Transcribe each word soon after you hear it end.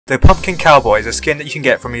The Pumpkin Cowboy is a skin that you can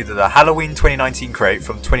get from either the Halloween 2019 crate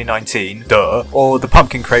from 2019, or the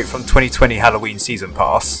Pumpkin crate from 2020 Halloween Season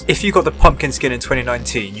Pass. If you got the Pumpkin skin in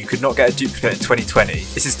 2019, you could not get a duplicate in 2020.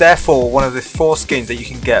 This is therefore one of the 4 skins that you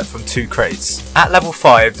can get from 2 crates. At level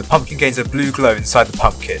 5, the Pumpkin gains a blue glow inside the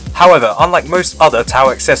pumpkin. However, unlike most other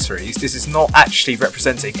tower accessories, this is not actually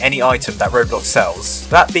representing any item that Roblox sells.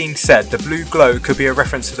 That being said, the blue glow could be a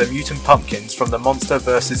reference to the mutant pumpkins from the Monster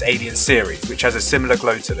vs Alien series, which has a similar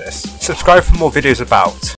glow to this. Subscribe for more videos about